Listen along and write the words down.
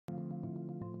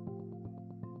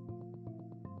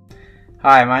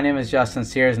Hi, my name is Justin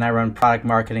Sears and I run product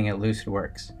marketing at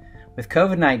LucidWorks. With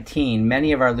COVID-19,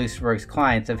 many of our LucidWorks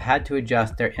clients have had to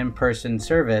adjust their in-person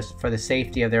service for the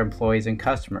safety of their employees and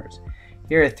customers.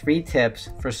 Here are 3 tips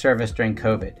for service during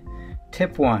COVID.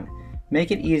 Tip 1.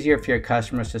 Make it easier for your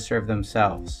customers to serve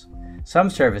themselves. Some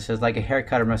services, like a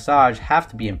haircut or massage, have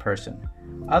to be in person.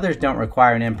 Others don't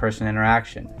require an in-person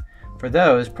interaction. For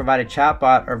those, provide a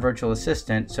chatbot or virtual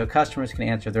assistant so customers can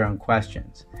answer their own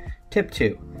questions. Tip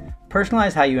 2.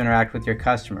 Personalize how you interact with your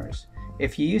customers.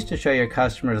 If you used to show your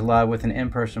customers love with an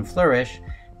in-person flourish,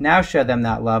 now show them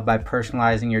that love by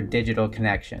personalizing your digital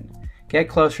connection. Get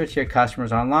closer to your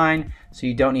customers online so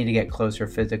you don't need to get closer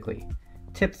physically.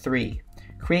 Tip 3.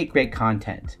 Create great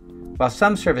content. While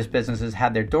some service businesses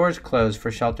had their doors closed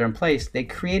for shelter in place, they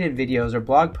created videos or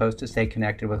blog posts to stay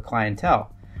connected with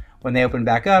clientele. When they opened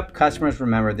back up, customers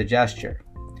remembered the gesture.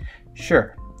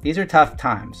 Sure, these are tough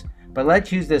times, but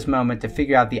let's use this moment to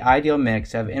figure out the ideal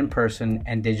mix of in-person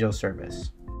and digital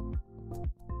service.